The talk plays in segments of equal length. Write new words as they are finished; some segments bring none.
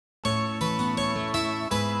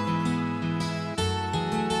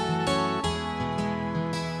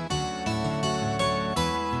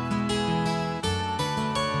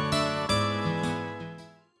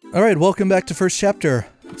Alright, welcome back to first chapter.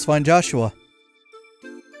 Let's find Joshua.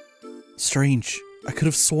 Strange. I could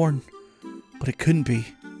have sworn, but it couldn't be.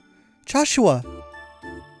 Joshua!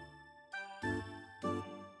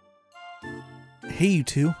 Hey, you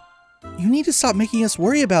two. You need to stop making us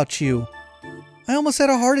worry about you. I almost had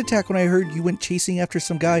a heart attack when I heard you went chasing after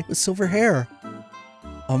some guy with silver hair.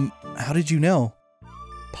 How did you know?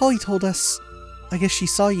 Polly told us. I guess she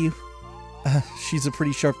saw you. She's a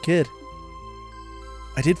pretty sharp kid.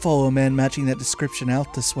 I did follow a man matching that description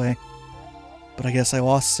out this way, but I guess I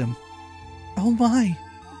lost him. Oh my.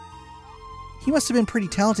 He must have been pretty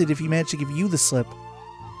talented if he managed to give you the slip.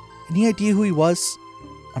 Any idea who he was?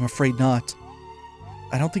 I'm afraid not.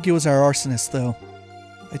 I don't think it was our arsonist, though.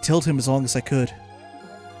 I tailed him as long as I could.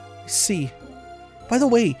 I see. By the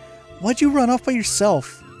way, why'd you run off by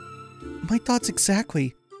yourself? My thoughts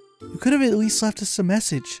exactly. You could have at least left us a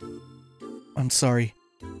message. I'm sorry.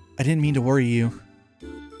 I didn't mean to worry you.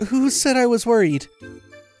 Who said I was worried?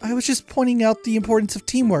 I was just pointing out the importance of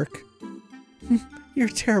teamwork. You're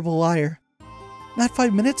a terrible liar. Not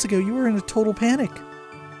 5 minutes ago, you were in a total panic.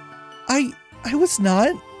 I was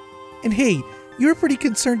not. And hey, you were pretty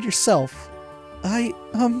concerned yourself. Thank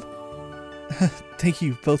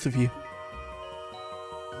you, both of you.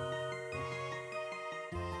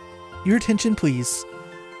 Your attention, please.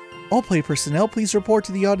 All play personnel, please report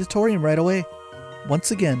to the auditorium right away. Once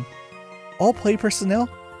again, all play personnel,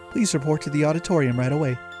 please report to the auditorium right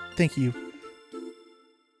away. Thank you.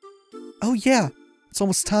 Oh yeah, it's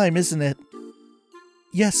almost time, isn't it?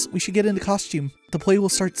 Yes, we should get into costume. The play will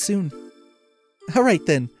start soon. Alright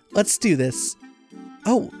then, let's do this.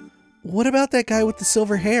 Oh, what about that guy with the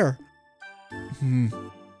silver hair?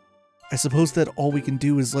 I suppose that all we can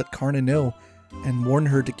do is let Karna know and warn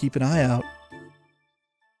her to keep an eye out.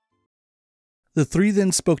 The three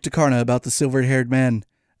then spoke to Karna about the silver-haired man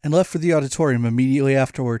and left for the auditorium immediately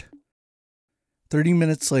afterward. 30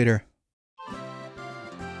 minutes later.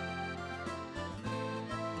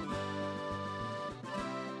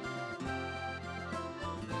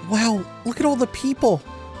 Wow, look at all the people!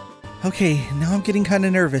 Okay, now I'm getting kinda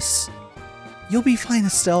nervous. You'll be fine,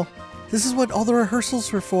 Estelle. This is what all the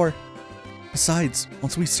rehearsals were for. Besides,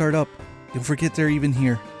 once we start up, you'll forget they're even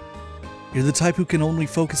here. You're the type who can only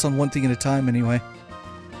focus on one thing at a time anyway.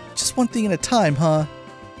 Just one thing at a time, huh?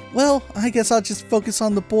 Well, I guess I'll just focus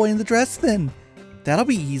on the boy in the dress then. That'll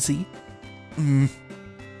be easy.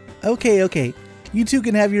 Okay. You two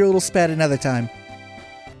can have your little spat another time.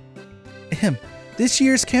 This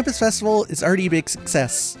year's campus festival is already a big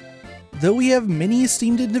success. Though we have many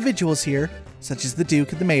esteemed individuals here, such as the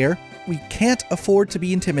Duke and the Mayor, we can't afford to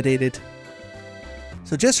be intimidated.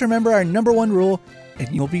 So just remember our #1 rule,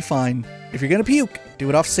 and you'll be fine. If you're gonna puke, do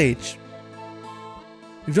it off stage.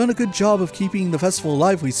 We've done a good job of keeping the festival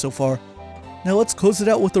lively so far. Now let's close it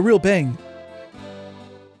out with a real bang.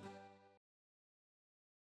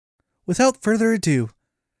 Without further ado,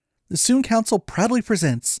 the Student Council proudly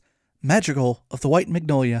presents Madrigal of the White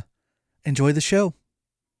Magnolia. Enjoy the show.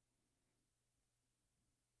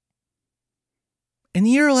 In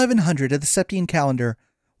the year 1100 of the Septian calendar,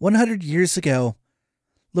 100 years ago,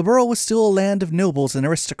 Liberl was still a land of nobles and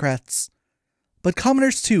aristocrats. But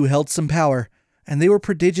commoners too held some power, and they were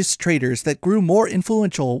prodigious traders that grew more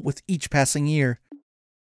influential with each passing year.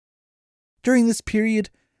 During this period,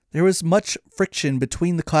 there was much friction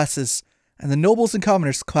between the classes, and the nobles and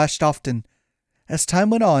commoners clashed often. As time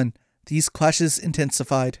went on, these clashes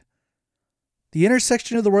intensified. The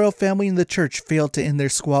intersection of the royal family and the church failed to end their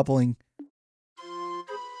squabbling.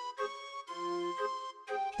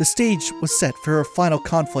 The stage was set for a final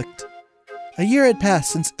conflict. A year had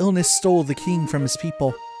passed since illness stole the king from his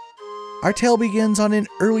people. Our tale begins on an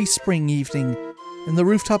early spring evening in the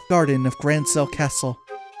rooftop garden of Grandsell Castle.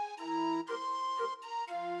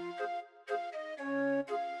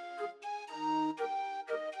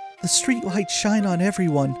 The streetlights shine on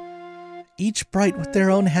everyone, each bright with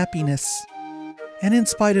their own happiness. And in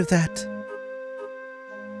spite of that...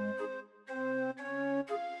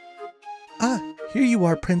 Here you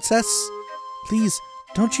are, Princess. Please,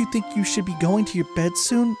 don't you think you should be going to your bed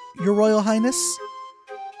soon, Your Royal Highness?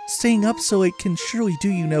 Staying up so late can surely do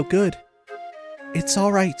you no good. It's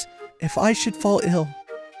alright if I should fall ill.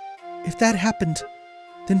 If that happened,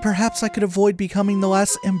 then perhaps I could avoid becoming the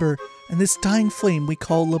last ember in this dying flame we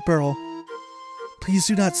call Liberl. Please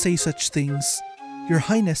do not say such things. Your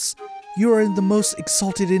Highness, you are the most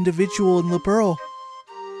exalted individual in Liberl.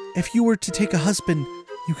 If you were to take a husband,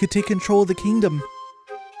 you could take control of the kingdom.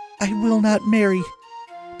 I will not marry.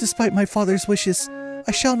 Despite my father's wishes,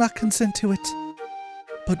 I shall not consent to it.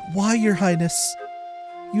 But why, Your Highness?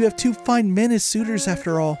 You have two fine men as suitors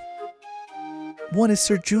after all. One is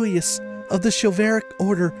Sir Julius of the chivalric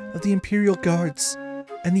order of the Imperial Guards,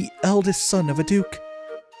 and the eldest son of a duke.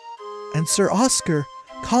 And Sir Oscar,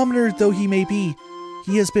 commoner though he may be,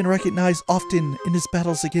 he has been recognized often in his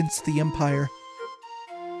battles against the Empire.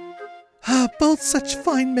 Ah, both such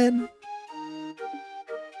fine men.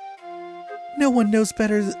 No one knows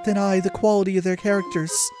better than I the quality of their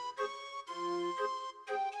characters.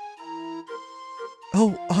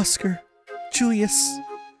 Oh, Oscar, Julius,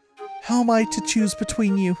 how am I to choose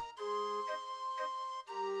between you?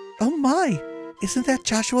 Oh my, isn't that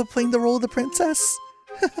Joshua playing the role of the princess?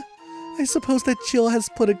 I suppose that Jill has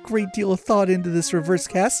put a great deal of thought into this reverse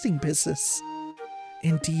casting business.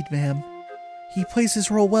 Indeed, ma'am. He plays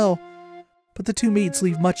his role well, but the two maids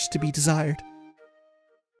leave much to be desired.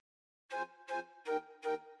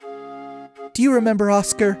 Do you remember,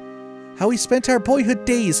 Oscar, how we spent our boyhood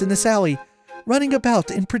days in this alley, running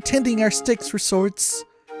about and pretending our sticks were swords?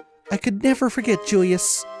 I could never forget,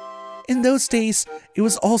 Julius. In those days, it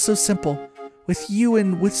was all so simple, with you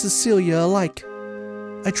and with Cecilia alike.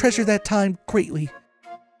 I treasure that time greatly.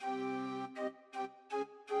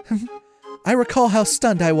 I recall how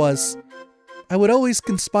stunned I was. I would always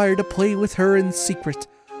conspire to play with her in secret,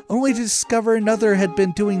 only to discover another had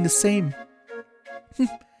been doing the same.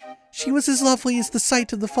 She was as lovely as the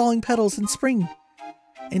sight of the falling petals in spring.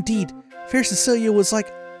 Indeed, fair Cecilia was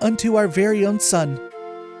like unto our very own sun.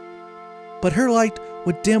 But her light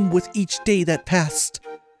would dim with each day that passed.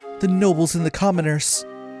 The nobles and the commoners.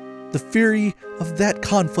 The fury of that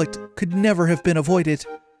conflict could never have been avoided.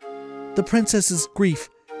 The princess's grief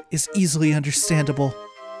is easily understandable.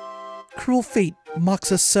 Cruel fate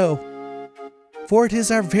mocks us so, for it is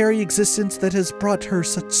our very existence that has brought her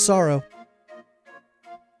such sorrow.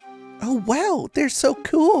 Oh wow, they're so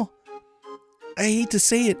cool! I hate to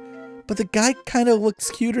say it, but the guy kinda looks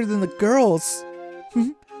cuter than the girls.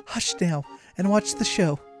 Hush now, and watch the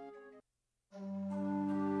show.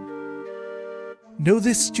 Know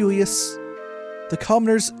this, Julius. The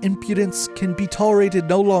commoners' impudence can be tolerated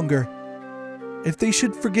no longer. If they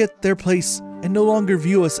should forget their place and no longer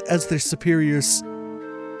view us as their superiors,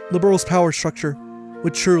 Liberl's power structure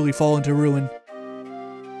would surely fall into ruin.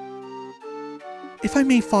 If I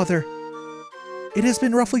may, Father, it has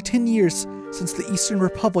been roughly 10 years since the Eastern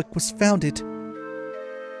Republic was founded.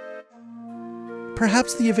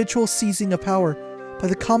 Perhaps the eventual seizing of power by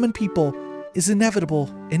the common people is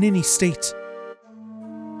inevitable in any state.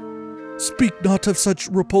 Speak not of such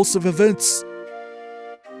repulsive events.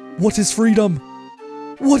 What is freedom?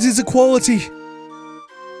 What is equality?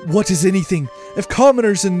 What is anything if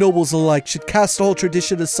commoners and nobles alike should cast all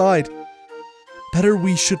tradition aside? Better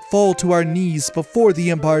we should fall to our knees before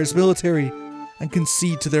the Empire's military and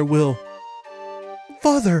concede to their will.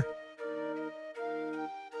 Father!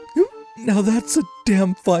 Now that's a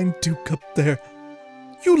damn fine duke up there.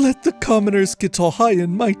 You let the commoners get all high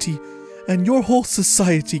and mighty, and your whole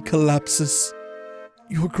society collapses.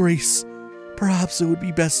 Your Grace, perhaps it would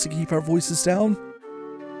be best to keep our voices down.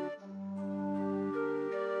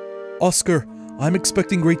 Oscar, I'm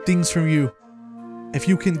expecting great things from you. If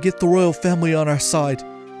you can get the royal family on our side,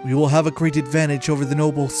 we will have a great advantage over the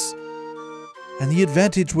nobles. And the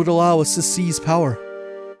advantage would allow us to seize power.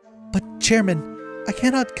 But, Chairman, I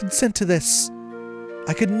cannot consent to this.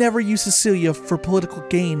 I could never use Cecilia for political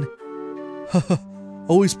gain. Haha,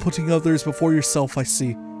 always putting others before yourself, I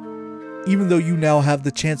see. Even though you now have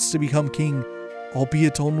the chance to become king,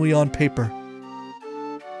 albeit only on paper.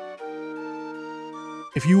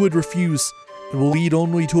 If you would refuse, it will lead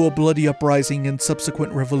only to a bloody uprising and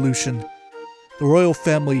subsequent revolution. The royal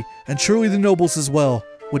family, and surely the nobles as well,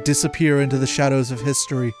 would disappear into the shadows of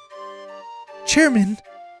history. Chairman!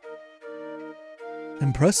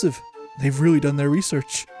 Impressive. They've really done their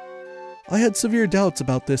research. I had severe doubts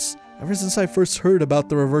about this ever since I first heard about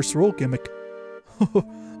the reverse role gimmick.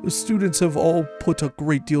 The students have all put a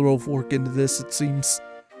great deal of work into this, it seems.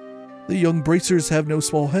 The young bracers have no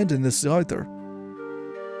small hand in this either.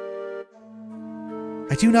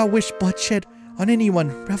 I do not wish bloodshed on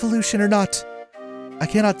anyone, revolution or not. I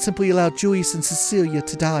cannot simply allow Julius and Cecilia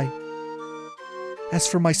to die. As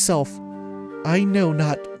for myself, I know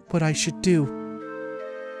not what I should do.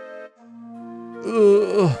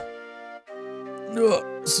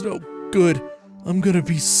 It's no good. I'm gonna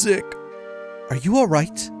be sick. Are you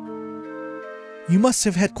alright? You must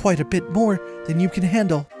have had quite a bit more than you can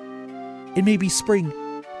handle. It may be spring,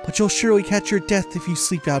 but you'll surely catch your death if you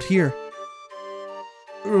sleep out here.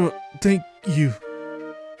 Thank you,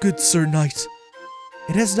 good Sir Knight.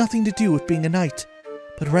 It has nothing to do with being a knight,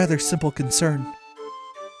 but rather simple concern.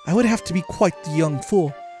 I would have to be quite the young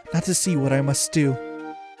fool not to see what I must do.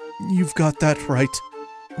 You've got that right.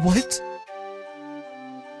 What?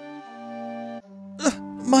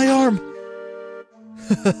 My arm!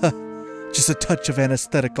 Just a touch of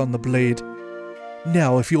anesthetic on the blade.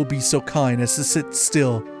 Now, if you'll be so kind as to sit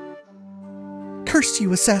still. Curse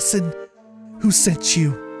you, assassin! Who sent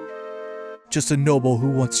you? Just a noble who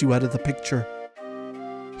wants you out of the picture.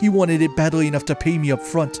 He wanted it badly enough to pay me up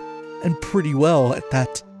front, and pretty well at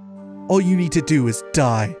that. All you need to do is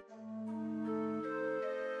die.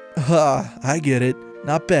 I get it.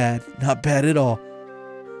 Not bad. Not bad at all.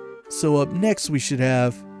 So up next we should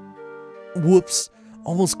have... Whoops.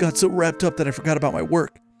 Almost got so wrapped up that I forgot about my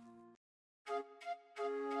work.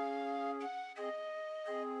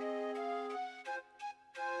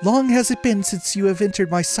 Long has it been since you have entered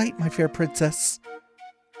my sight, my fair princess.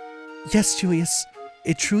 Yes, Julius,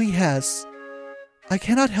 it truly has. I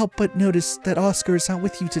cannot help but notice that Oscar is not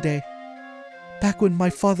with you today. Back when my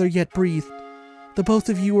father yet breathed, the both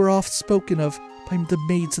of you were oft spoken of by the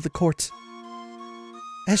maids of the court.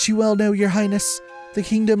 As you well know, your highness, the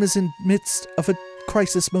kingdom is in midst of a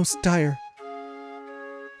crisis most dire.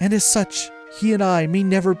 And as such, he and I may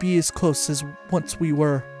never be as close as once we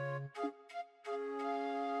were.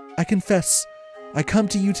 I confess, I come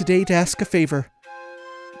to you today to ask a favor.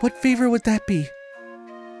 What favor would that be?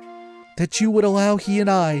 That you would allow he and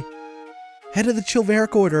I, head of the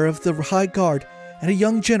chivalric order of the High Guard and a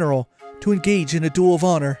young general, to engage in a duel of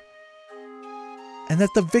honor. And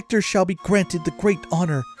that the victor shall be granted the great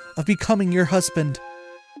honor of becoming your husband.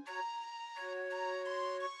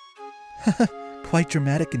 Quite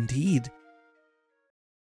dramatic indeed.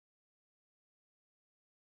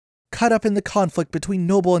 Caught up in the conflict between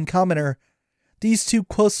noble and commoner, these two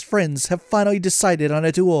close friends have finally decided on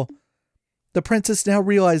a duel. The princess now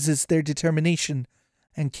realizes their determination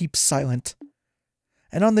and keeps silent.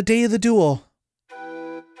 And on the day of the duel,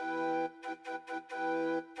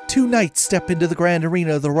 two knights step into the grand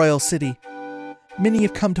arena of the royal city. Many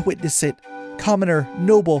have come to witness it, commoner,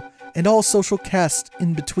 noble, and all social caste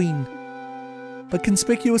in between. But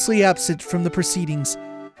conspicuously absent from the proceedings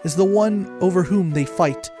is the one over whom they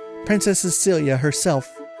fight, Princess Cecilia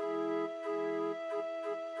herself.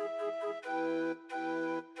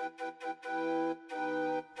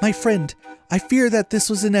 My friend, I fear that this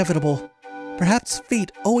was inevitable. Perhaps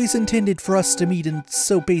fate always intended for us to meet in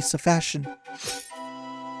so base a fashion.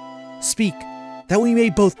 Speak, that we may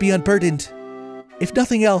both be unburdened. If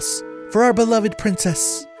nothing else, for our beloved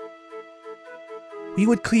princess. We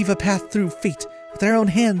would cleave a path through fate with our own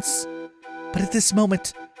hands. But at this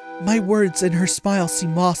moment, my words and her smile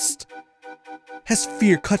seem lost. Has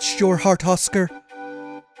fear clutched your heart, Oscar?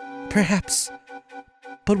 Perhaps.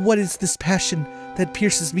 But what is this passion that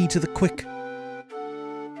pierces me to the quick?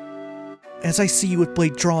 As I see you with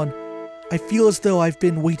blade drawn, I feel as though I've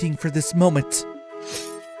been waiting for this moment.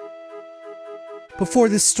 Before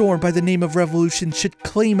this storm by the name of revolution should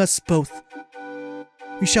claim us both,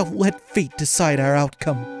 we shall let fate decide our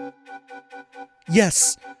outcome.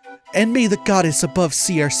 Yes, and may the goddess above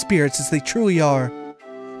see our spirits as they truly are.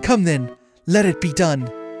 Come then, let it be done.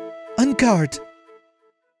 En garde!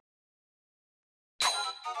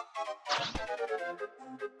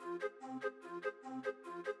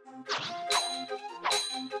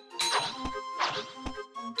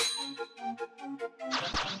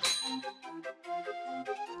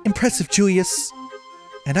 Impressive, Julius.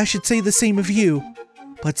 And I should say the same of you.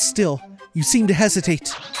 But still, you seem to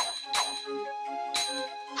hesitate.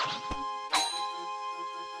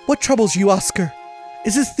 What troubles you, Oscar?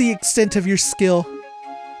 Is this the extent of your skill?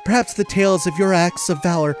 Perhaps the tales of your acts of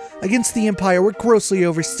valor against the Empire were grossly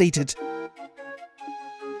overstated.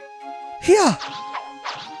 Here!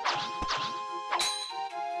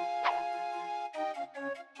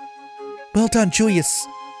 Well done, Julius.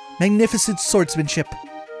 Magnificent swordsmanship.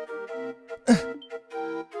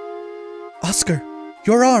 Oscar,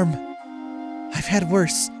 your arm. I've had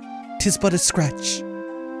worse. 'Tis but a scratch.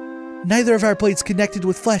 Neither of our blades connected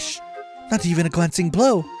with flesh. Not even a glancing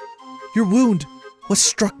blow. Your wound was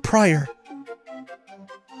struck prior.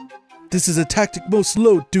 This is a tactic most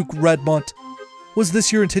low, Duke Radmont. Was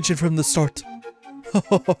this your intention from the start?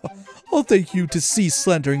 I'll thank you to cease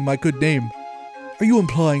slandering my good name. Are you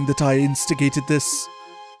implying that I instigated this?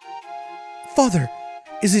 Father,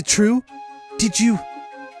 is it true? Did you...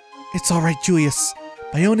 It's all right, Julius.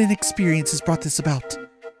 My own inexperience has brought this about.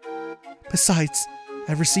 Besides,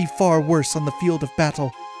 I've received far worse on the field of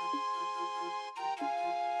battle.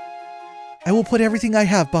 I will put everything I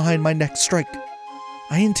have behind my next strike.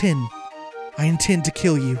 I intend to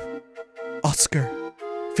kill you. Oscar.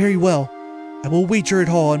 Very well. I will wager it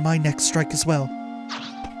all on my next strike as well.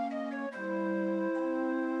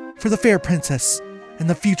 For the fair princess, and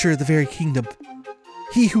the future of the very kingdom.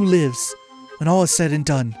 He who lives, when all is said and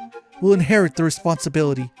done, will inherit the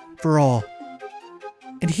responsibility for all.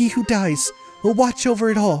 And he who dies will watch over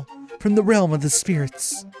it all from the realm of the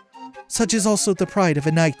spirits. Such is also the pride of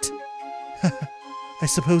a knight. I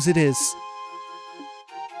suppose it is.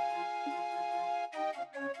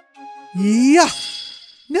 Yeah!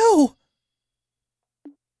 No!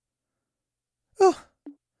 Oh.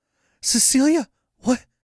 Cecilia, what?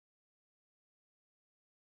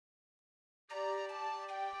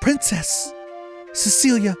 Princess!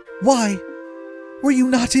 Cecilia, why? Were you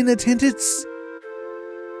not in attendance?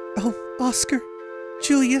 Oh, Oscar,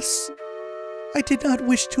 Julius, I did not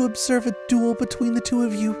wish to observe a duel between the two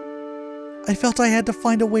of you. I felt I had to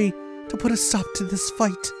find a way to put a stop to this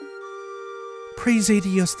fight. Praise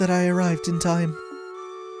Adios that I arrived in time.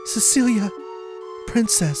 Cecilia,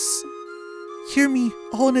 Princess, hear me,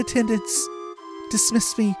 all in attendance.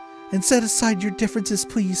 Dismiss me and set aside your differences,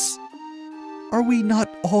 please. Are we not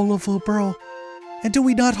all of Liberl? And do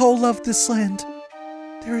we not all love this land?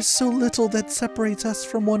 There is so little that separates us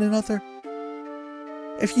from one another.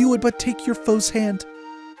 If you would but take your foe's hand,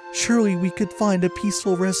 surely we could find a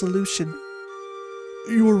peaceful resolution.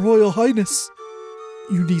 Your Royal Highness,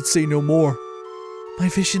 you need say no more. My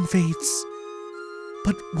vision fades.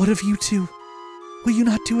 But what of you two? Will you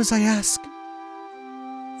not do as I ask?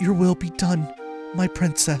 Your will be done, my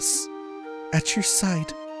princess. At your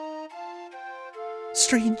side.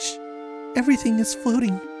 Strange. Everything is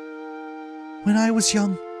floating. When I was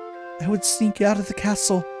young, I would sneak out of the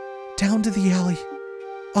castle, down to the alley.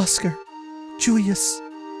 Oscar, Julius,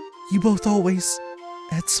 you both always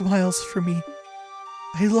had smiles for me.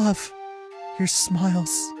 I love your smiles.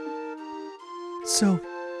 So,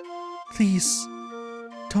 please,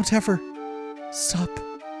 don't ever stop.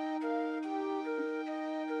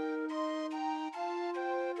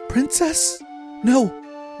 Princess? No,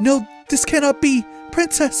 this cannot be.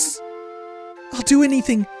 Princess! I'll do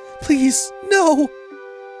anything. Please, no!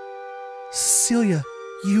 Cecilia,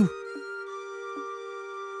 you...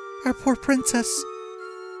 Our poor princess.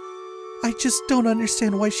 I just don't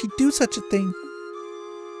understand why she'd do such a thing.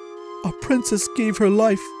 Our princess gave her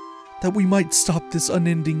life that we might stop this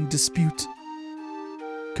unending dispute.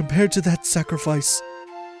 Compared to that sacrifice,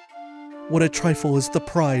 what a trifle is the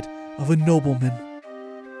pride of a nobleman.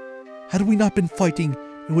 Had we not been fighting,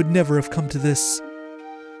 it would never have come to this.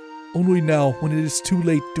 Only now, when it is too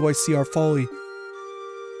late, do I see our folly.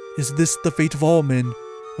 Is this the fate of all men,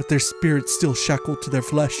 with their spirits still shackled to their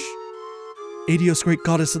flesh? Adios, great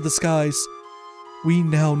goddess of the skies, we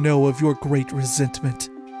now know of your great resentment.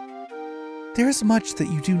 There is much that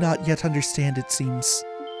you do not yet understand, it seems.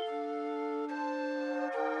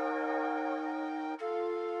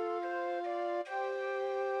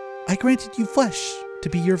 I granted you flesh to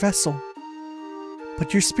be your vessel,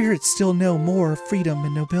 but your spirits still know more of freedom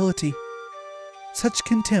and nobility. Such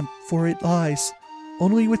contempt for it lies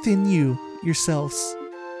only within you, yourselves.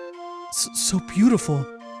 So beautiful.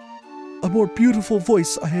 A more beautiful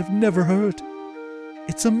voice I have never heard.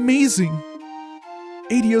 It's amazing.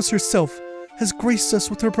 Adios herself has graced us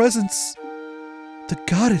with her presence. The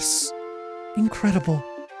goddess. Incredible.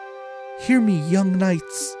 Hear me, young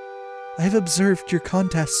knights. I have observed your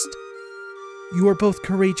contest. You are both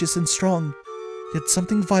courageous and strong, yet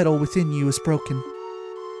something vital within you is broken.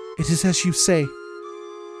 It is as you say.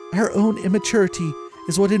 Our own immaturity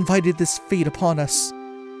is what invited this fate upon us.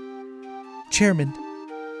 Chairman,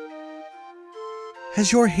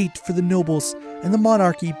 has your hate for the nobles and the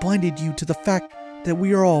monarchy blinded you to the fact that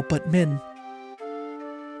we are all but men?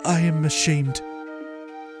 I am ashamed.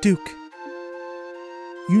 Duke,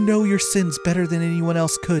 you know your sins better than anyone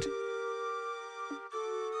else could.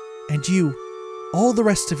 And you, all the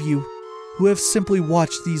rest of you, who have simply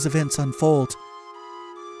watched these events unfold,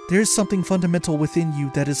 there is something fundamental within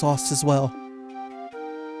you that is lost as well.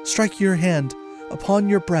 Strike your hand upon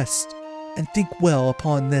your breast and think well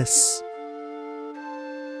upon this.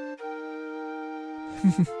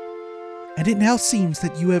 And it now seems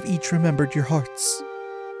that you have each remembered your hearts.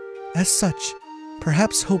 As such,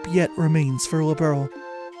 perhaps hope yet remains for Liberl,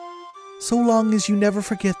 so long as you never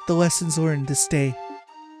forget the lessons learned this day.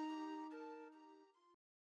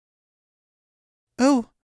 Oh,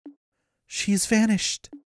 she's vanished.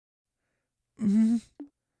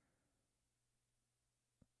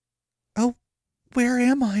 Oh, where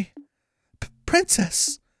am I?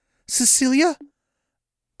 Princess! Cecilia?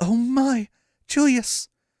 Oh my, Julius,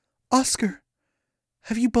 Oscar,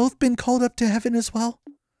 have you both been called up to heaven as well?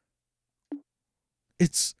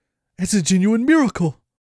 It's a genuine miracle.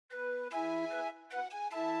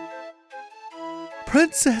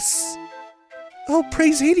 Princess! Oh,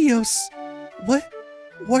 praise Adios!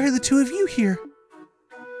 Why are the two of you here?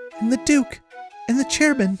 And the Duke, and the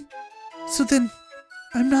Chairman, So then,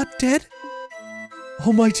 I'm not dead?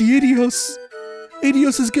 Almighty Adios!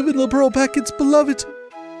 Adios has given Liberl back its beloved!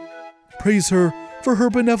 Praise her for her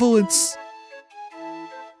benevolence!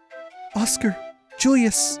 Oscar,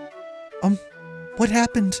 Julius, what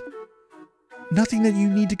happened? Nothing that you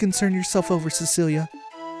need to concern yourself over, Cecilia.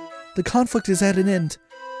 The conflict is at an end.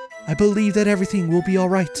 I believe that everything will be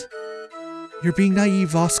alright. You're being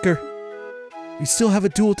naive, Oscar. We still have a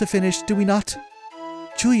duel to finish, do we not?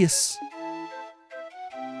 Julius.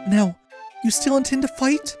 Now, you still intend to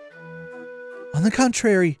fight? On the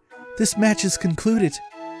contrary, this match is concluded.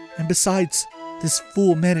 And besides, this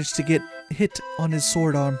fool managed to get hit on his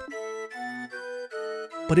sword arm.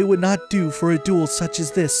 But it would not do for a duel such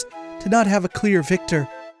as this to not have a clear victor.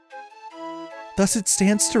 Thus it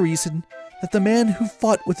stands to reason that the man who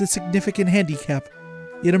fought with a significant handicap,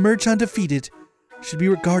 yet emerged undefeated, should be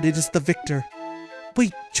regarded as the victor.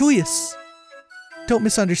 Wait, Julius! Don't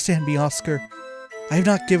misunderstand me, Oscar. I have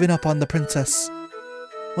not given up on the princess.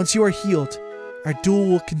 Once you are healed, our duel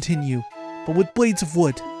will continue, but with blades of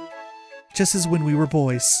wood, just as when we were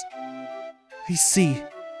boys. I see.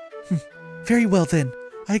 Very well then,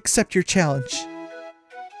 I accept your challenge.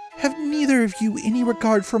 Have neither of you any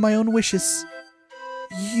regard for my own wishes?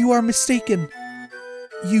 You are mistaken.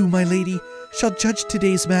 You, my lady, shall judge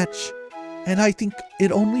today's match, and I think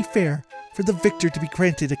it only fair for the victor to be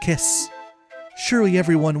granted a kiss. Surely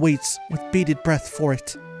everyone waits with bated breath for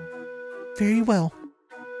it. Very well.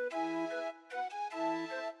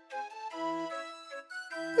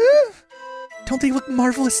 Don't they look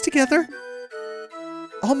marvelous together?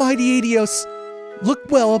 Almighty Adios, look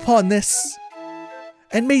well upon this,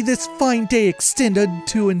 and may this fine day extend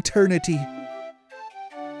unto eternity.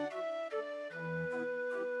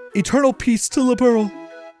 Eternal peace to Liberl.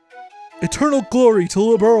 Eternal glory to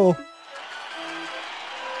Liberl.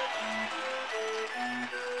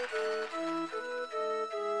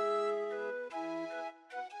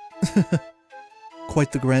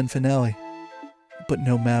 Quite the grand finale, but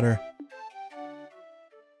no matter.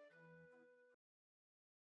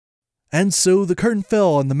 And so the curtain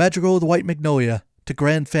fell on the Madrigal of the White Magnolia to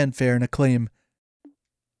grand fanfare and acclaim.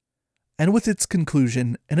 And with its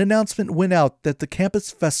conclusion, an announcement went out that the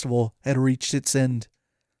campus festival had reached its end.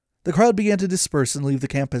 The crowd began to disperse and leave the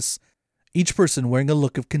campus, each person wearing a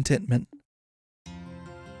look of contentment.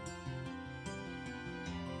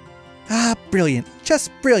 Ah, brilliant.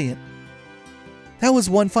 Just brilliant. That was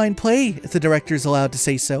one fine play, if the director is allowed to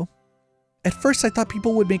say so. At first I thought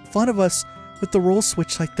people would make fun of us with the role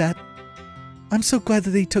switch like that. I'm so glad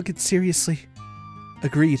that they took it seriously.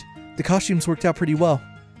 Agreed. The costumes worked out pretty well.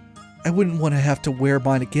 I wouldn't want to have to wear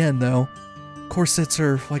mine again, though. Corsets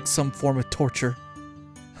are like some form of torture.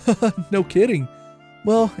 No kidding.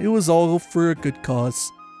 Well, it was all for a good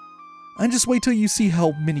cause. And just wait till you see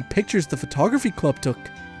how many pictures the photography club took.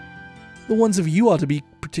 The ones of you ought to be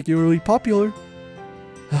particularly popular.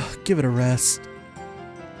 Give it a rest.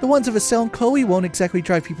 The ones of Estelle and Chloe won't exactly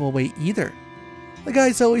drive people away either. The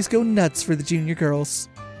guys always go nuts for the junior girls.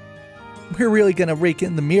 We're really gonna rake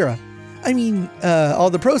in the Mira. I mean,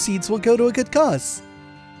 all the proceeds will go to a good cause.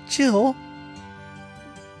 Jill?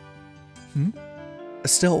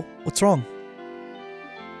 Estelle, what's wrong?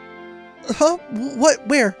 Huh? What?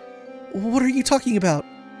 Where? What are you talking about?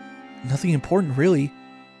 Nothing important, really.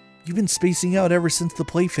 You've been spacing out ever since the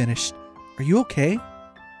play finished. Are you okay?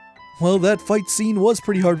 Well, that fight scene was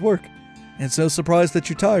pretty hard work, and it's no surprise that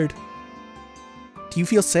you're tired. Do you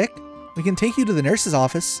feel sick? We can take you to the nurse's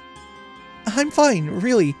office. I'm fine,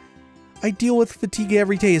 really. I deal with fatigue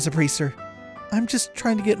every day as a bracer. I'm just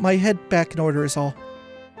trying to get my head back in order is all.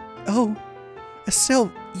 Oh,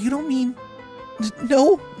 Estelle, you don't mean...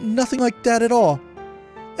 No, nothing like that at all.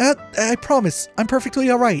 I promise, I'm perfectly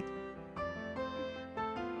alright.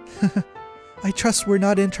 I trust we're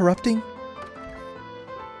not interrupting?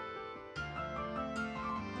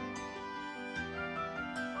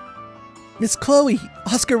 Miss Chloe,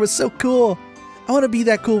 Oscar was so cool. I want to be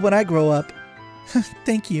that cool when I grow up.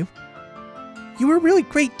 Thank you. You were really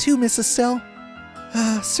great too, Miss Estelle.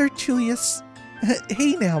 Sir Julius.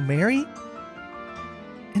 Hey now, Mary.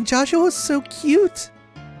 And Joshua was so cute.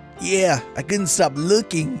 Yeah, I couldn't stop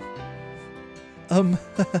looking.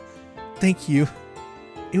 Thank you.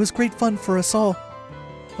 It was great fun for us all.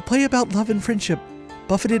 A play about love and friendship,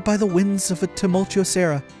 buffeted by the winds of a tumultuous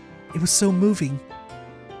era. It was so moving.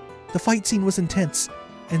 The fight scene was intense,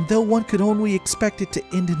 and though one could only expect it to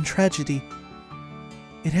end in tragedy,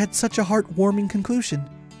 it had such a heartwarming conclusion.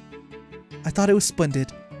 I thought it was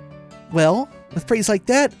splendid. Well, with praise like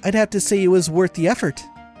that, I'd have to say it was worth the effort.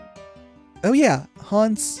 Oh yeah,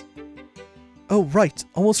 Hans... Oh right,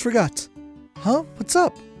 almost forgot. Huh? What's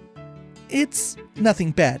up? It's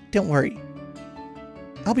nothing bad, don't worry.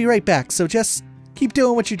 I'll be right back, so just keep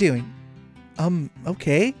doing what you're doing.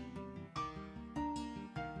 Okay.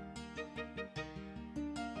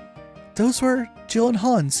 Those were Jill and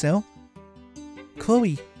Hans, no?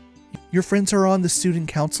 Chloe, your friends are on the student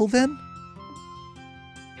council then?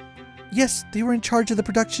 Yes, they were in charge of the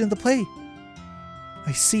production of the play.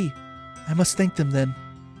 I see. I must thank them then.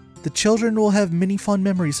 The children will have many fond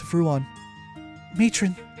memories of Ruan.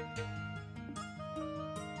 Matron,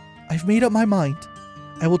 I've made up my mind.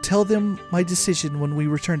 I will tell them my decision when we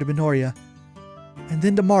return to Minoria. And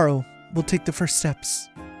then tomorrow, we'll take the first steps.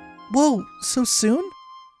 Whoa, so soon?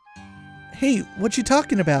 Hey, what you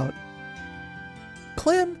talking about?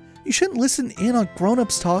 Clem, you shouldn't listen in on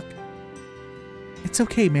grown-ups talk. It's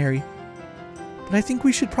okay, Mary. But I think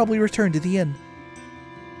we should probably return to the inn.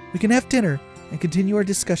 We can have dinner and continue our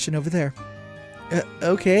discussion over there.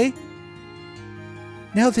 Okay.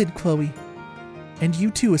 Now then, Chloe. And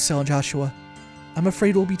you too, Estelle and Joshua. I'm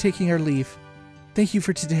afraid we'll be taking our leave. Thank you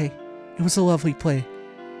for today. It was a lovely play.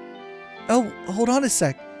 Oh, hold on a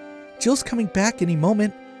sec. Jill's coming back any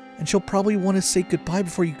moment, and she'll probably want to say goodbye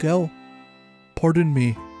before you go. Pardon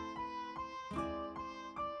me.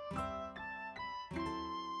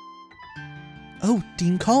 Oh,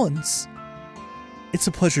 Dean Collins. It's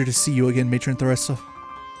a pleasure to see you again, Matron Theresa.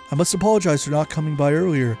 I must apologize for not coming by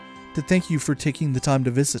earlier to thank you for taking the time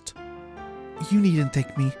to visit. You needn't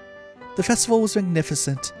thank me. The festival was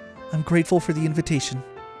magnificent. I'm grateful for the invitation.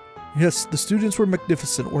 Yes, the students were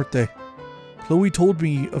magnificent, weren't they? Chloe told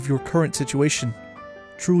me of your current situation.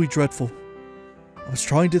 Truly dreadful. I was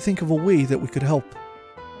trying to think of a way that we could help.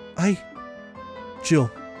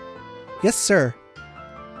 Jill. Yes, sir.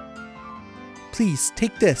 Please,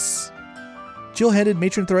 take this. Jill handed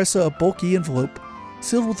Matron Theresa a bulky envelope,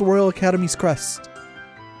 sealed with the Royal Academy's crest.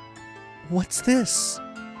 What's this?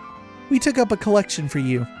 We took up a collection for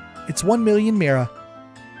you. It's 1 million Mira.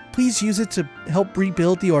 Please use it to help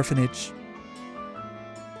rebuild the orphanage.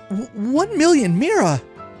 1 million Mira?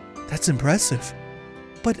 That's impressive.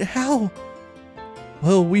 But how?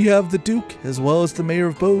 Well, we have the Duke as well as the Mayor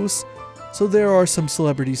of Bose, so there are some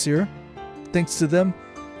celebrities here. Thanks to them,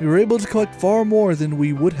 we were able to collect far more than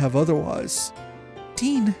we would have otherwise.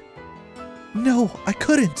 Dean, no, I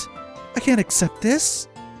couldn't. I can't accept this.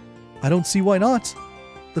 I don't see why not.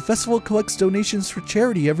 The festival collects donations for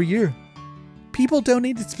charity every year. People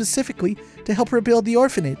donated specifically to help rebuild the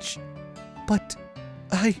orphanage. But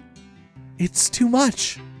it's too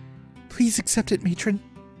much. Please accept it, Matron.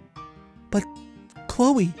 But,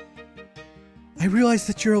 Chloe, I realize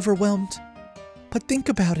that you're overwhelmed, but think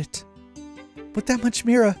about it. With that much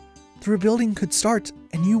Mira, the rebuilding could start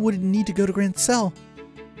and you wouldn't need to go to Grand Cell.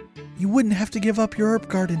 You wouldn't have to give up your herb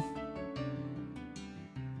garden.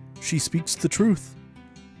 She speaks the truth.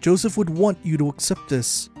 Joseph would want you to accept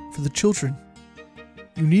this for the children.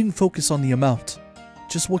 You needn't focus on the amount,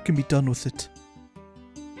 just what can be done with it.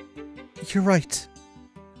 You're right.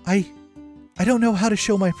 I don't know how to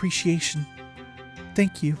show my appreciation.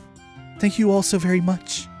 Thank you. Thank you all so very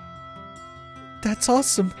much. That's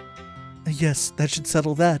awesome. Yes, that should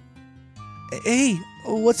settle that. Hey,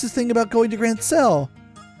 what's this thing about going to Grand Cell?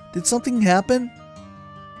 Did something happen?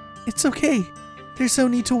 It's okay. There's no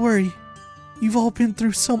need to worry. You've all been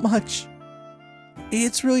through so much.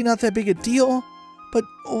 It's really not that big a deal. But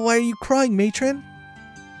why are you crying, Matron?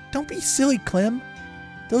 Don't be silly, Clem.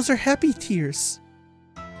 Those are happy tears.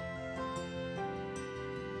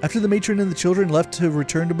 After the matron and the children left to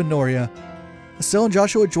return to Minoria, Estelle and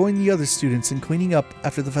Joshua joined the other students in cleaning up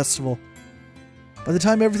after the festival. By the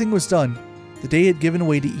time everything was done, the day had given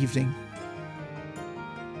way to evening.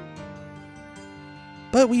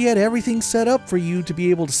 But we had everything set up for you to be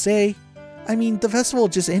able to stay. I mean, the festival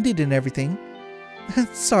just ended and everything.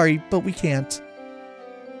 Sorry, but we can't.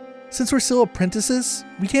 Since we're still apprentices,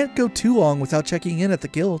 we can't go too long without checking in at the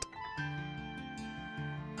guild.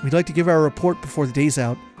 We'd like to give our report before the day's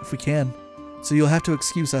out, if we can, so you'll have to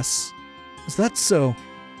excuse us. Is that so?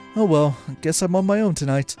 Oh well, I guess I'm on my own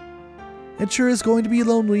tonight. It sure is going to be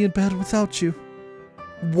lonely in bed without you.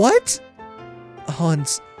 What?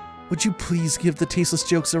 Hans, would you please give the tasteless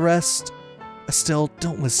jokes a rest? Estelle,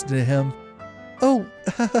 don't listen to him. Oh,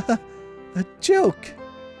 a joke.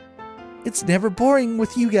 It's never boring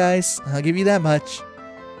with you guys, I'll give you that much.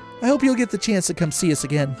 I hope you'll get the chance to come see us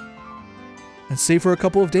again. And stay for a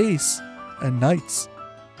couple of days. And nights.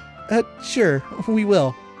 Sure, we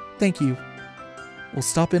will. Thank you. We'll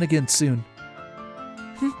stop in again soon.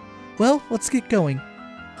 Well, let's get going.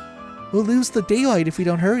 We'll lose the daylight if we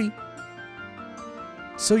don't hurry.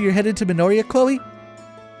 So you're headed to Minoria, Chloe?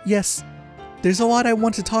 Yes. There's a lot I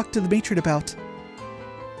want to talk to the matron about.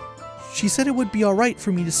 She said it would be alright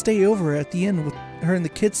for me to stay over at the inn with her and the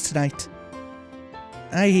kids tonight.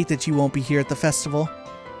 I hate that you won't be here at the festival.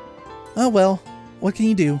 Oh well, what can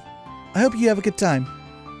you do? I hope you have a good time.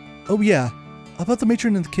 Oh yeah, about the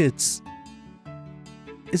matron and the kids.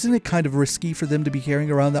 Isn't it kind of risky for them to be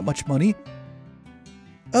carrying around that much money?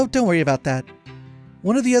 Oh, don't worry about that.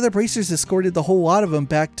 One of the other bracers escorted the whole lot of them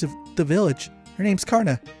back to the village. Her name's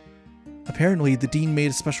Karna. Apparently, the dean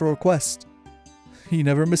made a special request. He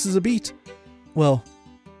never misses a beat. Well,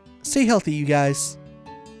 stay healthy, you guys.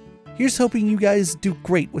 Here's hoping you guys do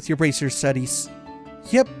great with your bracer studies.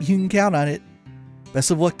 Yep, you can count on it. Best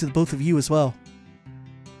of luck to the both of you as well.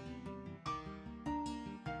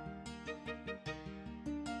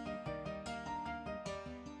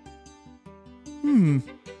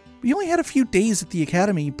 We only had a few days at the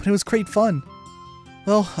academy, but it was great fun.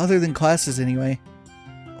 Well, other than classes anyway.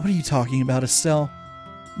 What are you talking about, Estelle?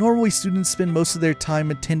 Normally students spend most of their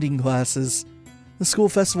time attending classes. The school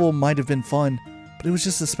festival might have been fun, but it was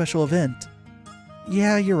just a special event.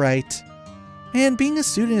 Yeah, you're right. Man, being a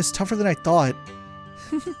student is tougher than I thought.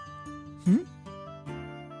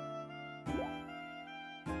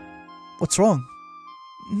 What's wrong?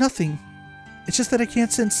 Nothing. It's just that I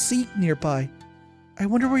can't sense Seek nearby. I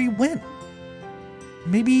wonder where he went.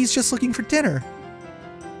 Maybe he's just looking for dinner.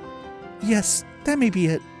 Yes, that may be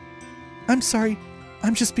it. I'm sorry.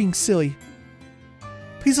 I'm just being silly.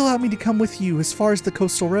 Please allow me to come with you as far as the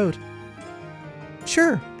coastal road.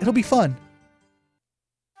 Sure, it'll be fun.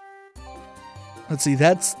 Let's see,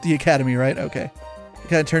 that's the academy, right? Okay. You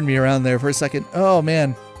kind of turned me around there for a second. Oh,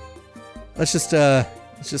 man. Let's just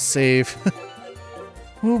save.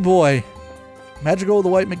 Oh, boy. Magical of the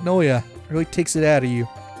White Magnolia really takes it out of you.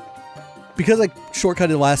 Because I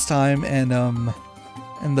shortcutted last time, and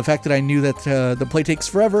the fact that I knew that the play takes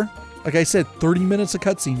forever, like I said, 30 minutes of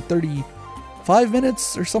cutscene, 35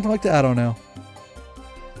 minutes or something like that, I don't know.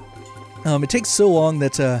 It takes so long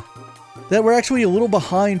that that we're actually a little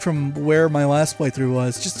behind from where my last playthrough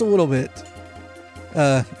was, just a little bit.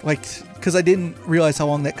 Because I didn't realize how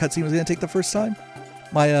long that cutscene was going to take the first time.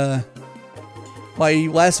 My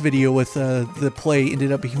last video with the play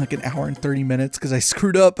ended up being like an hour and 30 minutes because I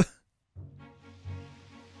screwed up.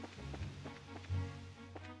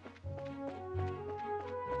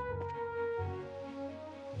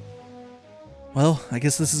 Well, I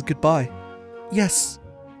guess this is goodbye. Yes.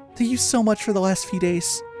 Thank you so much for the last few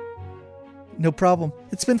days. No problem.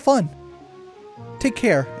 It's been fun. Take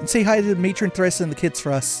care, and say hi to Matron Theresa and the kids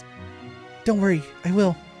for us. Don't worry, I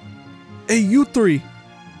will. Hey, you three!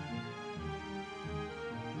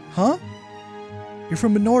 Huh? You're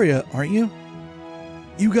from Minoria, aren't you?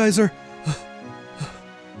 You guys are...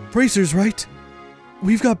 bracers, right?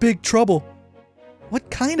 We've got big trouble. What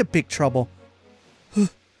kind of big trouble?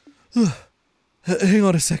 Hang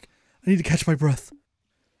on a sec. I need to catch my breath.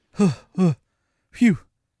 Phew.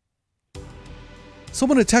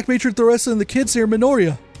 Someone attacked Matron Theresa and the kids here in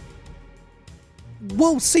Minoria.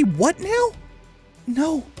 Whoa, say what now?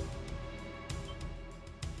 No.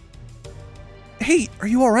 Hey, are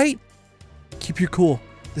you alright? Keep your cool.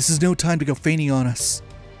 This is no time to go fainting on us.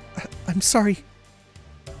 I'm sorry.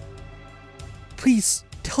 Please,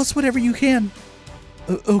 tell us whatever you can.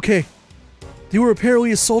 Okay. They were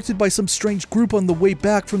apparently assaulted by some strange group on the way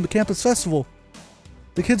back from the campus festival.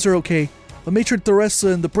 The kids are okay, but Matron Theresa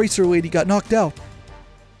and the bracer lady got knocked out.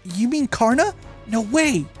 You mean Karna? No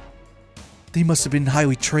way! They must have been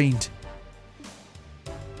highly trained.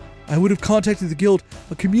 I would have contacted the guild,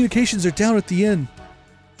 but communications are down at the inn.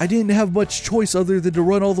 I didn't have much choice other than to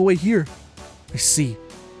run all the way here. I see.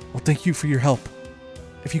 Well, thank you for your help.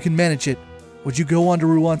 If you can manage it, would you go on to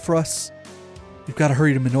Rouen for us? We've got to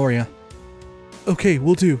hurry to Minoria. Okay,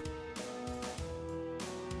 we'll do.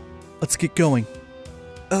 Let's get going.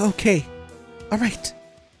 Okay. Alright.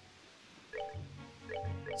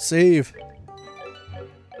 Save.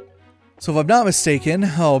 So if I'm not mistaken,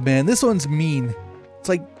 oh man, this one's mean. It's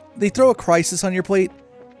like they throw a crisis on your plate,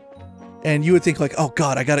 and you would think like, oh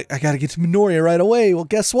god, I gotta get to Minoria right away. Well,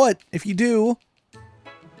 guess what? If you do,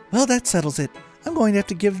 well, that settles it. I'm going to have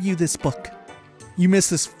to give you this book. You missed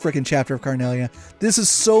this freaking chapter of Carnelia. This is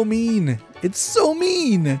so mean. It's so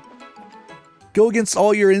mean. Go against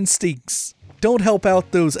all your instincts. Don't help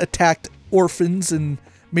out those attacked orphans and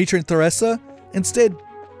Matron Theresa. Instead,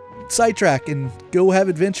 sidetrack and go have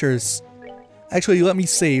adventures. Actually, let me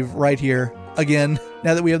save right here. Again,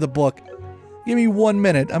 now that we have the book. Give me 1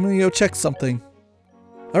 minute. I'm gonna go check something.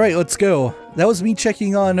 Alright, let's go. That was me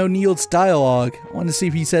checking on O'Neill's dialogue. I wanted to see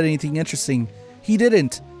if he said anything interesting. He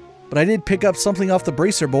didn't. But I did pick up something off the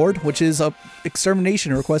bracer board, which is a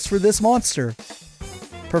extermination request for this monster.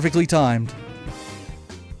 Perfectly timed.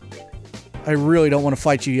 I really don't want to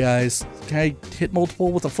fight you guys. Can I hit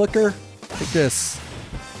multiple with a flicker? Like this.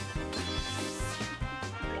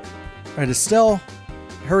 Alright, Estelle.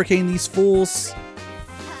 Hurricane these fools.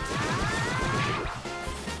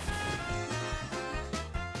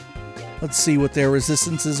 Let's see what their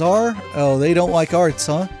resistances are. Oh, they don't like arts,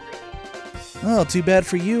 huh? Oh, too bad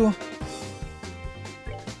for you.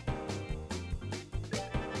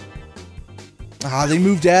 Ah, they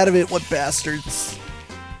moved out of it. What bastards.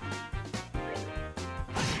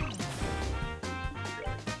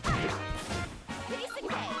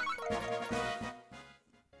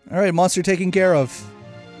 Alright, monster taken care of.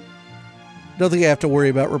 Don't think I have to worry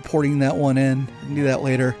about reporting that one in. I can do that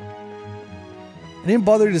later. I didn't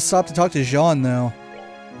bother to stop to talk to Jean, though.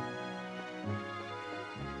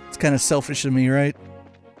 It's kind of selfish of me, right?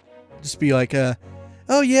 Just be like,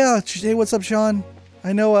 oh yeah, hey, what's up, Jean?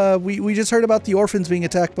 I know, we just heard about the orphans being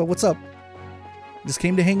attacked, but what's up? Just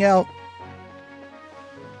came to hang out.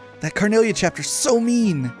 That Carnelia chapter's so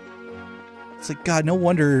mean! It's like, God, no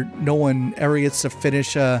wonder no one ever gets to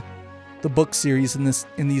finish, the book series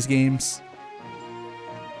in these games.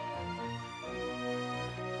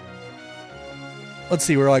 Let's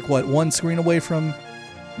see, we're like, what, one screen away from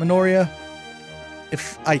Minoria?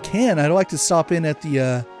 If I can, I'd like to stop in at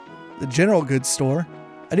the general goods store.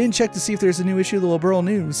 I didn't check to see if there's a new issue of the Liberl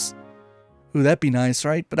News. Ooh, that'd be nice,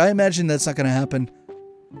 right? But I imagine that's not going to happen.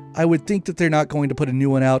 I would think that they're not going to put a new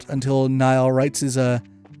one out until Niall writes his,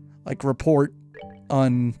 like, report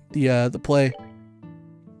on the play.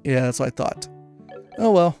 Yeah, that's what I thought.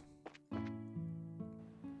 Oh, well.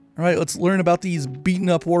 Alright, let's learn about these beaten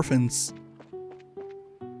up orphans.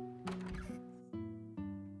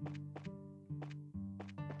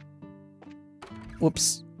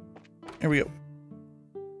 Whoops. Here we go.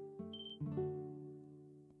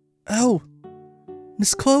 Oh!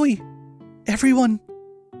 Miss Chloe! Everyone!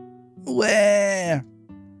 Where?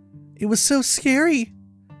 It was so scary!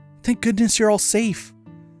 Thank goodness you're all safe.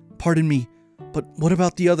 Pardon me, but what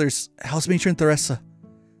about the others? How's Matron Theresa?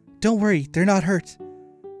 Don't worry, they're not hurt.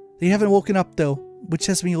 They haven't woken up though, which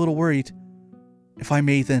has me a little worried. If I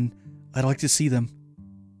may then, I'd like to see them.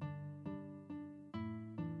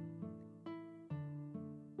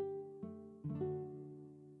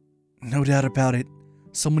 No doubt about it.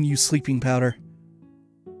 Someone used sleeping powder.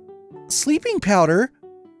 Sleeping powder?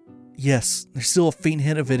 Yes, there's still a faint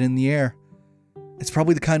hint of it in the air. It's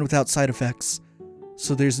probably the kind without side effects,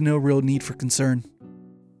 so there's no real need for concern.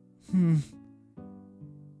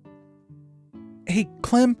 Hey,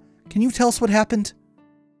 Clem, can you tell us what happened?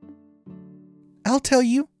 I'll tell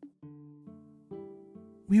you.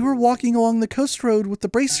 We were walking along the coast road with the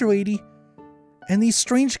bracer lady, and these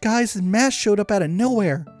strange guys in masks showed up out of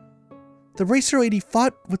nowhere. The bracer lady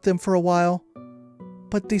fought with them for a while,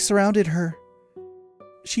 but they surrounded her.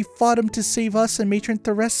 She fought them to save us and Matron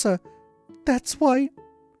Theresa. That's why.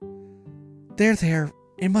 There.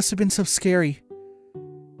 It must have been so scary.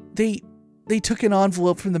 They took an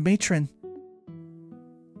envelope from the matron.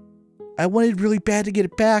 I wanted really bad to get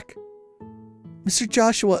it back. Mr.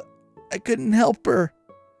 Joshua, I couldn't help her.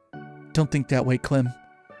 Don't think that way, Clem.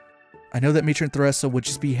 I know that Matron Theresa would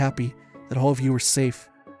just be happy that all of you were safe.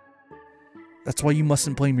 That's why you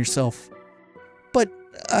mustn't blame yourself. But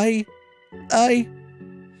I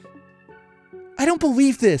don't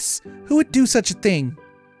believe this. Who would do such a thing?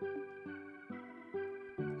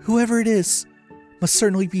 Whoever it is must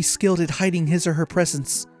certainly be skilled at hiding his or her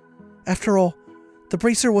presence. After all, the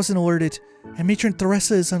bracer wasn't alerted, and Matron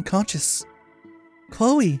Theresa is unconscious.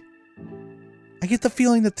 Chloe, I get the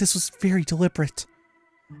feeling that this was very deliberate.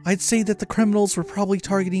 I'd say that the criminals were probably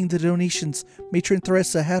targeting the donations Matron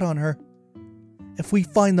Theresa had on her. If we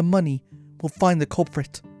find the money, we'll find the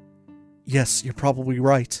culprit. Yes, you're probably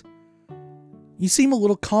right. You seem a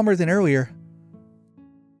little calmer than earlier.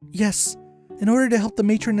 Yes, in order to help the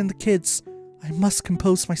matron and the kids, I must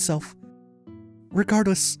compose myself.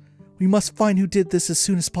 Regardless, we must find who did this as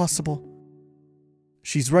soon as possible.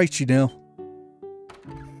 She's right, you know.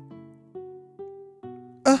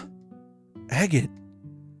 Agate.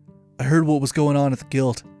 I heard what was going on at the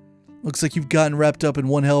guild. Looks like you've gotten wrapped up in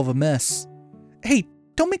one hell of a mess. Hey,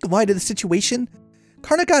 don't make light of the situation.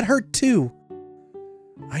 Karna got hurt too.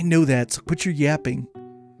 I know that, so quit your yapping.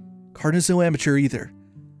 Karna's no amateur either.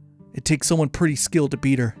 It takes someone pretty skilled to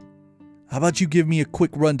beat her. How about you give me a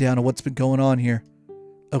quick rundown of what's been going on here?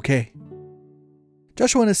 Okay.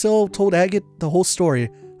 Joshua and Estelle told Agate the whole story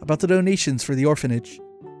about the donations for the orphanage.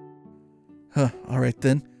 Huh, alright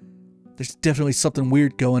then. There's definitely something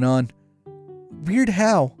weird going on. Weird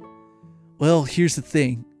how? Well, here's the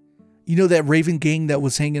thing. You know that Raven gang that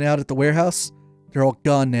was hanging out at the warehouse? They're all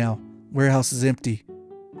gone now. Warehouse is empty.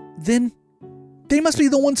 Then, They must be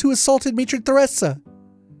the ones who assaulted Matron Theresa.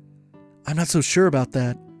 I'm not so sure about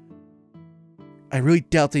that. I really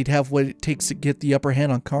doubt they'd have what it takes to get the upper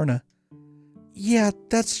hand on Karna. Yeah,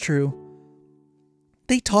 that's true.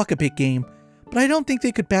 They talk a big game, but I don't think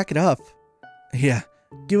they could back it up. Yeah,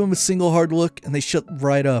 give them a single hard look and they shut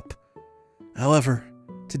right up. However,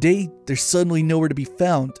 today they're suddenly nowhere to be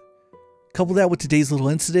found. Couple that with today's little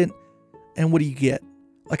incident, and what do you get?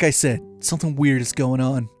 Like I said, something weird is going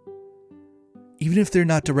on. Even if they're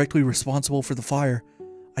not directly responsible for the fire,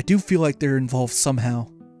 I do feel like they're involved somehow.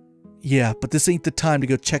 Yeah, but this ain't the time to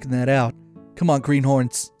go checking that out. Come on,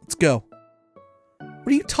 greenhorns, let's go. What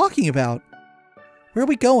are you talking about? Where are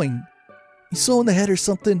we going? You slow in the head or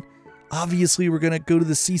something? Obviously, we're gonna go to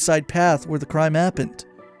the seaside path where the crime happened.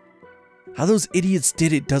 How those idiots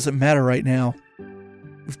did it doesn't matter right now.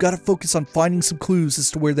 We've got to focus on finding some clues as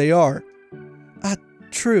to where they are. Ah,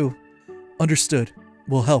 true. Understood.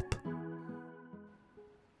 We'll help.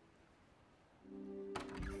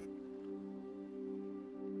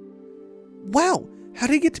 Wow, how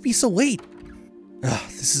did it get to be so late? Ugh,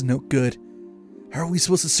 this is no good. How are we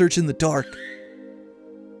supposed to search in the dark?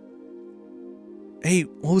 Hey,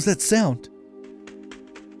 what was that sound?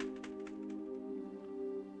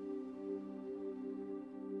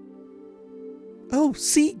 Oh,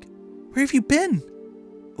 Sieg, where have you been?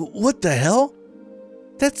 What the hell?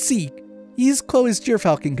 That's Sieg. He's Chloe's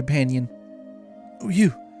Falcon companion. Oh,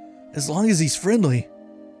 you. As long as he's friendly.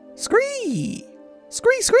 Scree!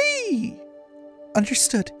 Scree, scree!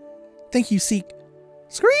 Understood. Thank you, Sieg.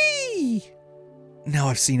 Scree! Now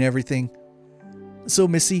I've seen everything. So,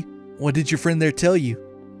 Missy, what did your friend there tell you?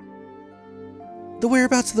 The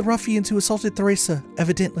whereabouts of the ruffians who assaulted Theresa,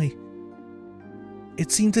 evidently.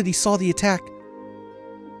 It seems that he saw the attack.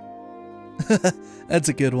 That's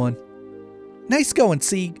a good one. Nice going,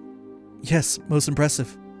 Sieg. Yes, most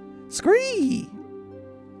impressive. Scree!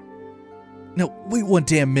 No, wait one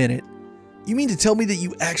damn minute. You mean to tell me that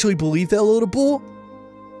you actually believe that load of bull?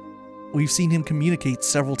 We've seen him communicate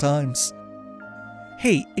several times.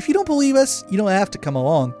 Hey, if you don't believe us, you don't have to come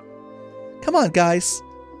along. Come on, guys.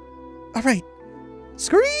 Alright.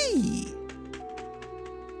 Scree!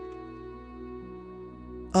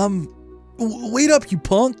 Wait up, you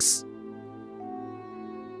punks!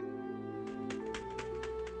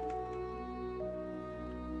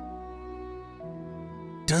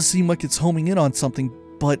 Does seem like it's homing in on something,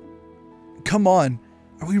 but come on,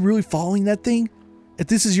 are we really following that thing? If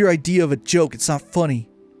this is your idea of a joke, it's not funny.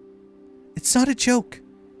 It's not a joke.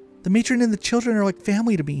 The matron and the children are like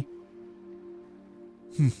family to me.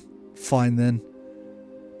 Fine then.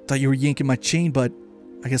 Thought you were yanking my chain, but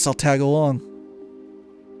I guess I'll tag along.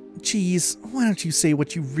 Jeez, why don't you say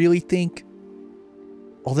what you really think?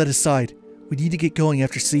 All that aside, we need to get going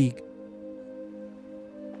after Sieg.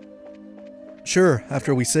 Sure,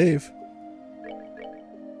 after we save.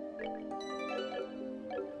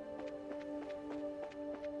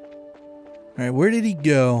 Alright, where did he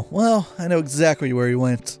go? Well, I know exactly where he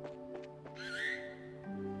went.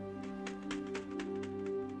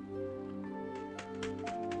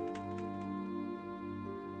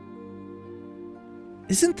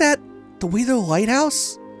 Isn't that the way to the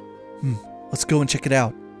lighthouse? Let's go and check it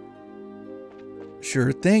out.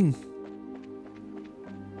 Sure thing.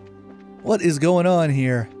 What is going on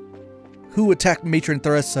here? Who attacked Matron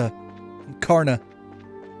Theresa and Karna?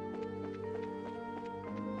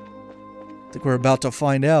 I think we're about to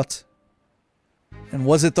find out. And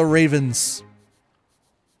was it the Ravens?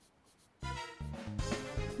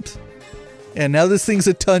 And now this thing's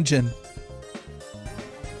a dungeon.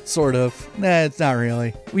 Sort of. Nah, it's not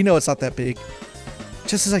really. We know it's not that big.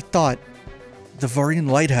 Just as I thought. The Varian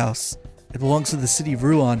Lighthouse. It belongs to the city of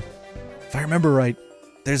Ruan. If I remember right,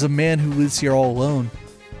 there's a man who lives here all alone.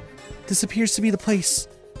 This appears to be the place.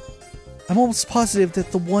 I'm almost positive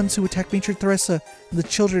that the ones who attacked Matron Theresa and the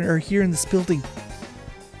children are here in this building.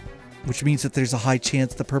 Which means that there's a high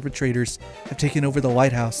chance the perpetrators have taken over the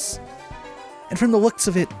lighthouse. And from the looks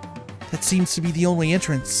of it, that seems to be the only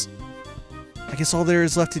entrance. I guess all there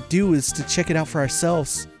is left to do is to check it out for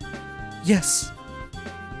ourselves. Yes.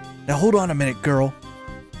 Now hold on a minute, girl.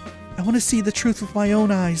 I want to see the truth with my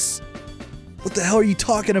own eyes. What the hell are you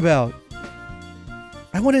talking about?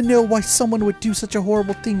 I want to know why someone would do such a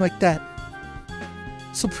horrible thing like that.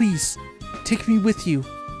 So please, take me with you.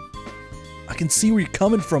 I can see where you're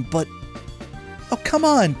coming from, but... Oh, come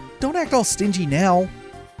on. Don't act all stingy now.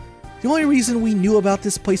 The only reason we knew about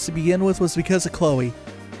this place to begin with was because of Chloe.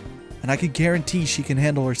 And I can guarantee she can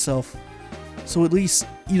handle herself. So at least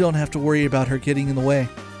you don't have to worry about her getting in the way.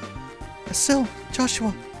 Estelle,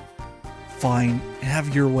 Joshua. Fine,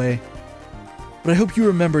 have your way. But I hope you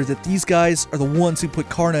remember that these guys are the ones who put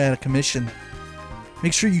Karna out of commission.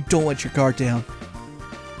 Make sure you don't let your guard down.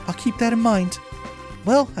 I'll keep that in mind.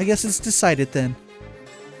 Well, I guess it's decided then.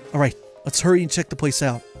 Alright, let's hurry and check the place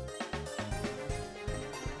out.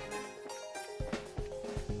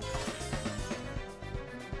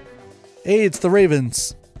 Hey, it's the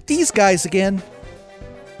Ravens. These guys again.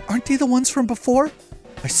 Aren't they the ones from before?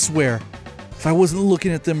 I swear, if I wasn't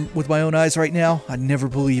looking at them with my own eyes right now, I'd never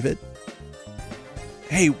believe it.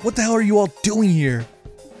 Hey, what the hell are you all doing here?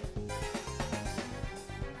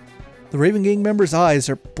 The Raven Gang members' eyes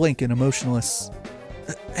are blank and emotionless.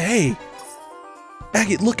 Hey!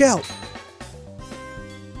 Agate, look out!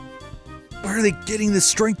 Where are they getting this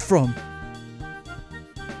strength from?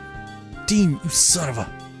 Dean, you son of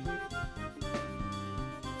a...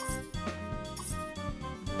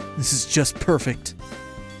 This is just perfect.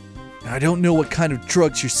 Now, I don't know what kind of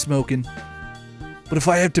drugs you're smoking, but if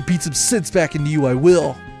I have to beat some sense back into you, I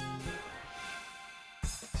will.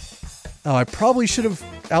 Oh, I probably should have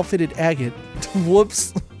outfitted Agate.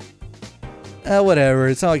 Whoops. Whatever.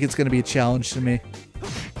 It's not like it's going to be a challenge to me.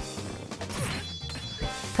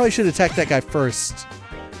 Probably should attack that guy first.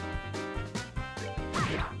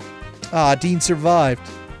 Ah, Dean survived.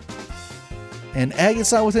 And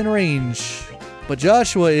Agate's not within range. But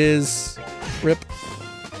Joshua is... Rip.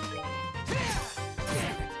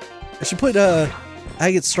 I should put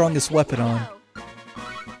Agate's strongest weapon on.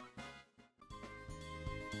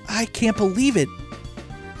 I can't believe it.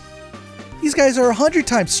 These guys are 100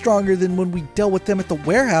 times stronger than when we dealt with them at the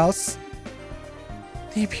warehouse.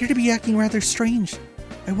 They appear to be acting rather strange.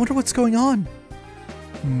 I wonder what's going on.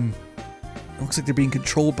 It looks like they're being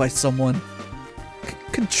controlled by someone.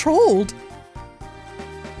 Controlled?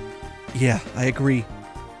 Yeah, I agree.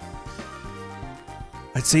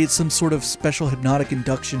 I'd say it's some sort of special hypnotic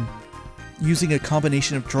induction, using a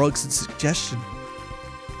combination of drugs and suggestion.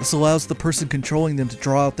 This allows the person controlling them to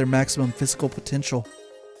draw out their maximum physical potential.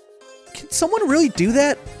 Can someone really do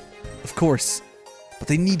that? Of course, but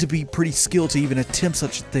they need to be pretty skilled to even attempt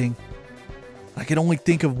such a thing. I can only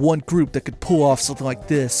think of one group that could pull off something like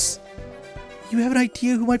this. You have an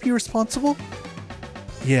idea who might be responsible?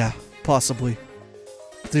 Yeah, possibly.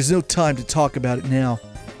 But there's no time to talk about it now.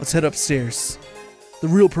 Let's head upstairs. The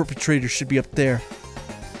real perpetrator should be up there.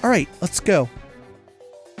 Alright, let's go.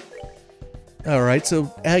 Alright,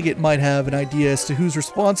 so Agate might have an idea as to who's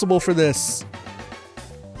responsible for this.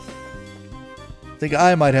 I think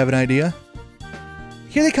I might have an idea.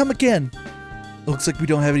 Here they come again. Looks like we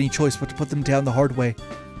don't have any choice but to put them down the hard way.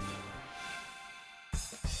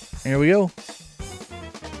 Here we go.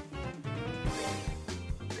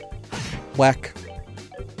 Whack.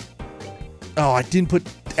 Oh, I didn't put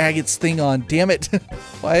Agate's thing on. Damn it.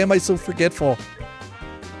 Why am I so forgetful?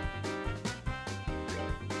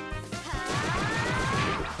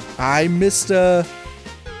 I missed,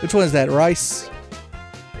 which one is that? Rice?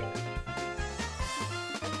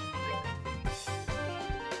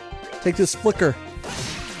 Take this flicker.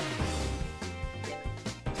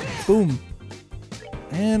 Boom.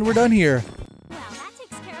 And we're done here. Well, that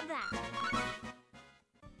takes care of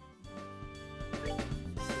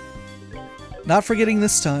that. Not forgetting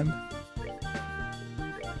this time.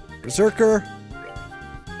 Berserker.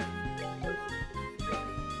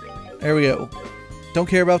 There we go. Don't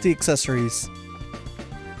care about the accessories.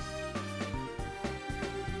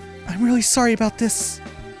 I'm really sorry about this.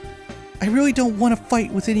 I really don't want to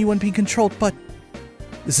fight with anyone being controlled, but...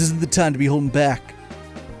 This isn't the time to be holding back.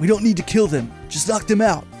 We don't need to kill them. Just knock them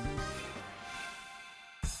out.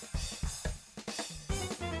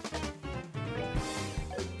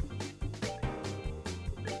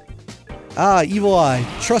 Ah, Evil Eye.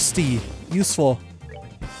 Trusty. Useful.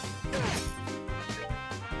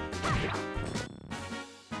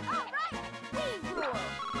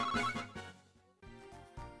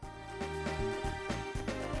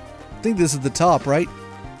 I think this is the top, right?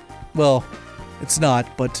 Well, it's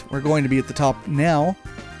not, but we're going to be at the top now.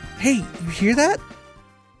 Hey, you hear that?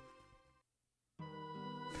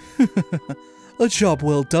 A job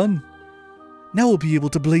well done. Now we'll be able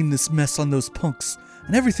to blame this mess on those punks,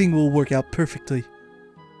 and everything will work out perfectly.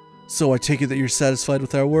 So I take it that you're satisfied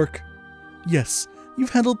with our work? Yes, you've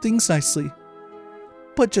handled things nicely.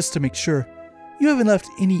 But just to make sure, you haven't left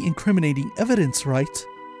any incriminating evidence, right?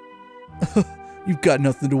 You've got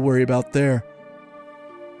nothing to worry about there.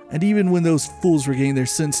 And even when those fools regain their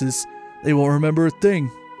senses, they won't remember a thing.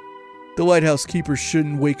 The lighthouse keepers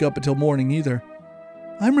shouldn't wake up until morning either.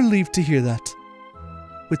 I'm relieved to hear that.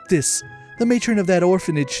 With this, the matron of that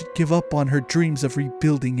orphanage should give up on her dreams of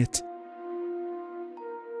rebuilding it.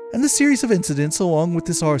 And the series of incidents along with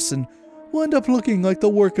this arson We'll end up looking like the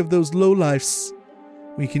work of those lowlifes.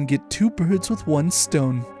 We can get 2 birds with 1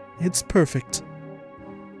 stone. It's perfect.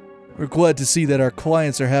 We're glad to see that our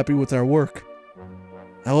clients are happy with our work.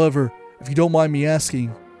 However, if you don't mind me asking,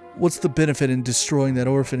 what's the benefit in destroying that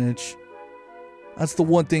orphanage? That's the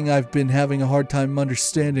one thing I've been having a hard time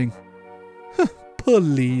understanding.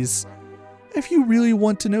 Please. If you really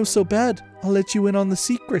want to know so bad, I'll let you in on the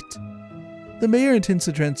secret. The mayor intends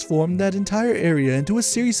to transform that entire area into a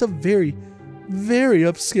series of very, very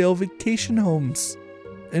upscale vacation homes.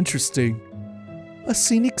 Interesting. A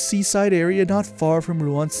scenic seaside area not far from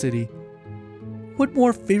Ruan City. What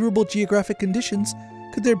more favorable geographic conditions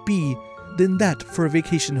could there be than that for a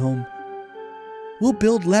vacation home? We'll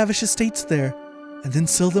build lavish estates there, and then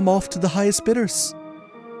sell them off to the highest bidders.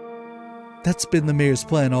 That's been the mayor's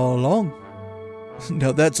plan all along.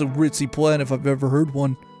 Now that's a ritzy plan if I've ever heard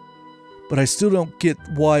one. But I still don't get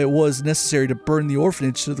why it was necessary to burn the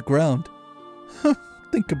orphanage to the ground.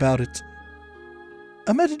 Think about it.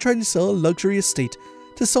 Imagine trying to sell a luxury estate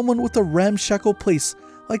to someone with a ramshackle place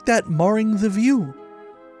like that marring the view.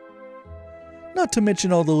 Not to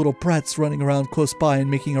mention all the little brats running around close by and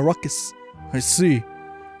making a ruckus. I see.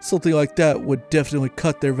 Something like that would definitely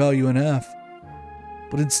cut their value in half.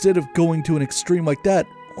 But instead of going to an extreme like that,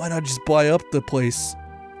 why not just buy up the place?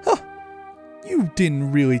 Huh! You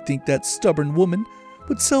didn't really think that stubborn woman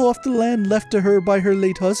would sell off the land left to her by her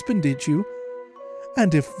late husband, did you?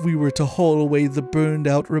 And if we were to haul away the burned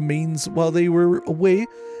out remains while they were away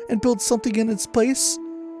and build something in its place,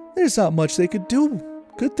 there's not much they could do,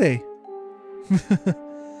 could they?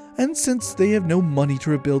 And since they have no money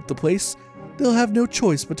to rebuild the place, they'll have no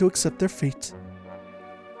choice but to accept their fate.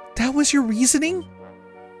 That was your reasoning?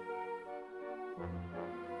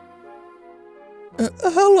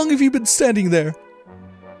 How long have you been standing there?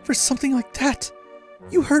 For something like that,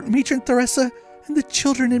 you hurt Matron Theresa and the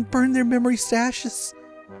children and burned their memories to ashes.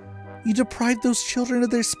 You deprived those children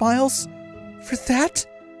of their smiles? For that?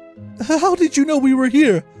 How did you know we were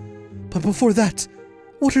here? But before that,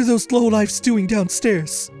 what are those lowlifes doing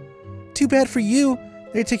downstairs? Too bad for you,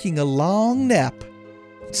 they're taking a long nap.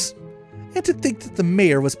 And to think that the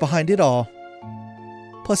mayor was behind it all.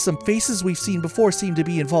 Plus some faces we've seen before seem to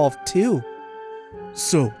be involved too.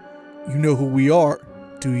 So, you know who we are,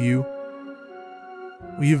 do you?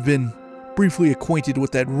 We have been briefly acquainted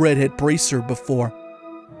with that redhead bracer before.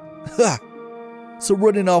 Ha! So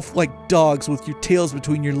running off like dogs with your tails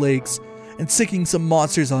between your legs and sicking some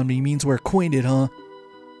monsters on me means we're acquainted, huh?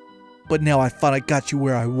 But now I finally got you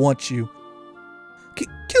where I want you.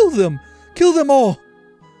 Kill them! Kill them all!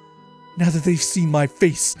 Now that they've seen my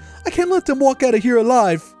face, I can't let them walk out of here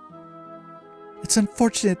alive. It's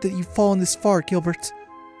unfortunate that you've fallen this far, Gilbert.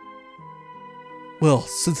 Well,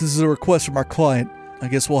 since this is a request from our client, I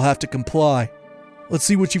guess we'll have to comply. Let's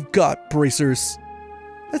see what you've got, bracers.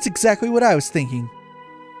 That's exactly what I was thinking.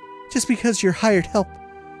 Just because you're hired help,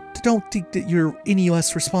 don't think that you're any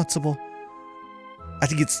less responsible. I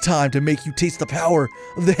think it's time to make you taste the power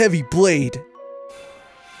of the heavy blade.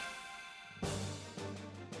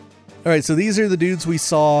 Alright, so these are the dudes we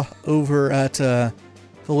saw over at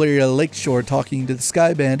Valeria Lakeshore talking to the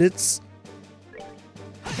Sky Bandits.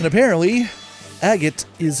 And apparently, Agate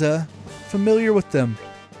is familiar with them.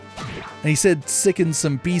 And he said sicken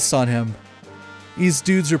some beasts on him. These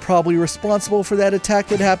dudes are probably responsible for that attack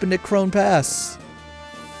that happened at Crone Pass.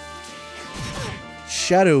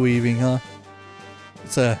 Shadow weaving, huh?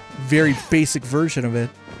 It's a very basic version of it.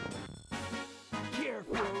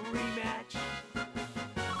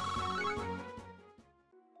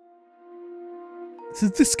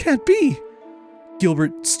 This can't be!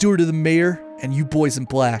 Gilbert, steward of the mayor, and you boys in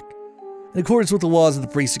black. In accordance with the laws of the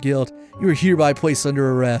Bracer Guild, you are hereby placed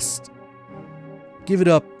under arrest. Give it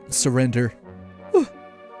up, surrender.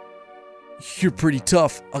 You're pretty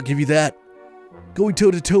tough, I'll give you that. Going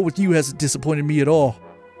toe-to-toe with you hasn't disappointed me at all.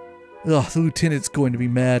 Ugh, the lieutenant's going to be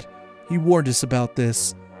mad. He warned us about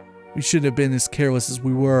this. We shouldn't have been as careless as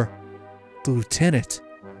we were. The lieutenant?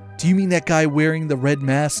 Do you mean that guy wearing the red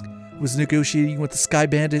mask was negotiating with the Sky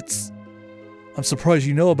Bandits? I'm surprised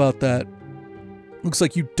you know about that. Looks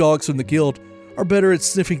like you dogs from the guild are better at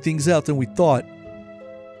sniffing things out than we thought.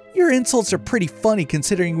 Your insults are pretty funny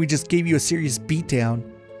considering we just gave you a serious beatdown.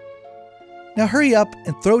 Now hurry up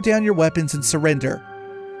and throw down your weapons and surrender.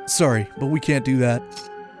 Sorry, but we can't do that.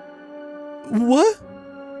 What?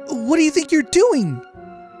 What do you think you're doing?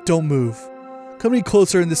 Don't move. Come any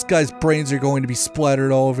closer and this guy's brains are going to be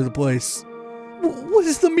splattered all over the place. What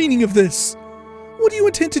is the meaning of this? What do you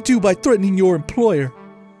intend to do by threatening your employer?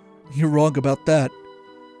 You're wrong about that.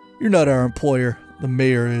 You're not our employer. The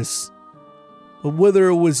mayor is. But whether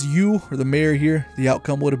it was you or the mayor here, the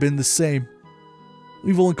outcome would have been the same.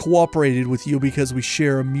 We've only cooperated with you because we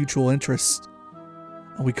share a mutual interest.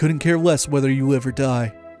 And we couldn't care less whether you live or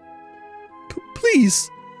die. Please!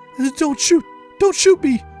 Don't shoot! Don't shoot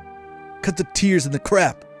me! Cut the tears and the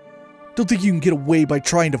crap! Don't think you can get away by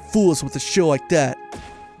trying to fool us with a show like that.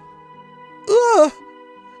 Ah!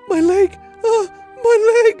 My leg! Ah!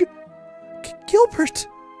 My leg! Gilbert!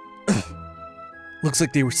 Looks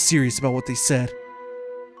like they were serious about what they said.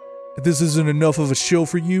 If this isn't enough of a show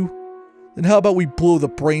for you, then how about we blow the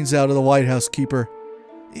brains out of the lighthouse keeper?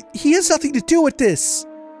 He has nothing to do with this!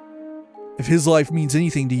 If his life means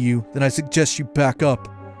anything to you, then I suggest you back up.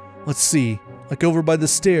 Let's see, like over by the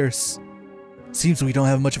stairs. Seems we don't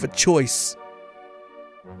have much of a choice.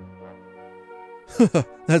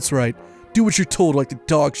 That's right. Do what you're told like the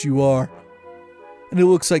dogs you are. And it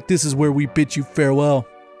looks like this is where we bid you farewell.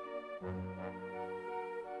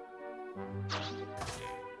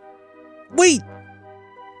 Wait!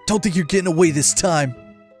 Don't think you're getting away this time.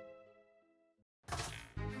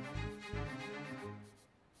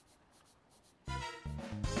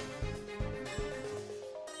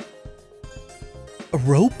 A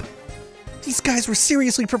rope? These guys were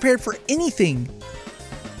seriously prepared for anything.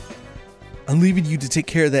 I'm leaving you to take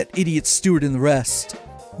care of that idiot steward and the rest.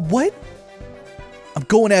 What? I'm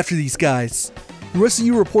going after these guys. The rest of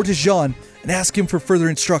you report to Jean and ask him for further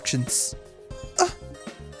instructions.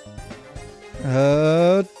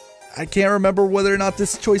 I can't remember whether or not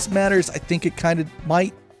this choice matters. I think it kind of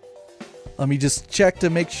might. Let me just check to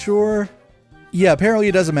make sure. Yeah, apparently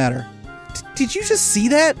it doesn't matter. Did you just see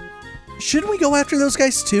that? Shouldn't we go after those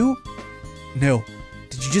guys too? No.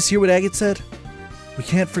 Did you just hear what Agate said? We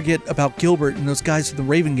can't forget about Gilbert and those guys from the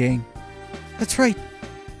Raven Gang. That's right.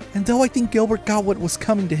 And though I think Gilbert got what was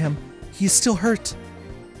coming to him, he is still hurt.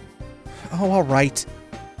 Oh, alright.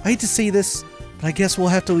 I hate to say this, but I guess we'll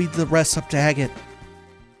have to leave the rest up to Agate.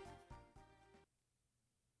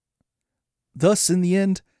 Thus, in the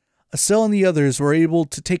end, Estelle and the others were able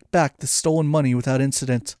to take back the stolen money without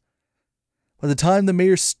incident. By the time the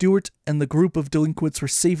mayor's steward and the group of delinquents were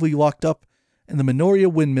safely locked up in the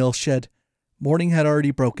Minoria windmill shed, morning had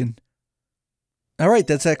already broken. Alright,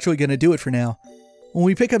 that's actually going to do it for now. When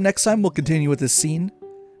we pick up next time, we'll continue with this scene,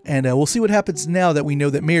 and we'll see what happens now that we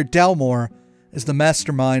know that Mayor Dalmore is the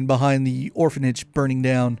mastermind behind the orphanage burning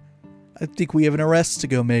down. I think we have an arrest to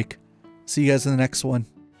go make. See you guys in the next one.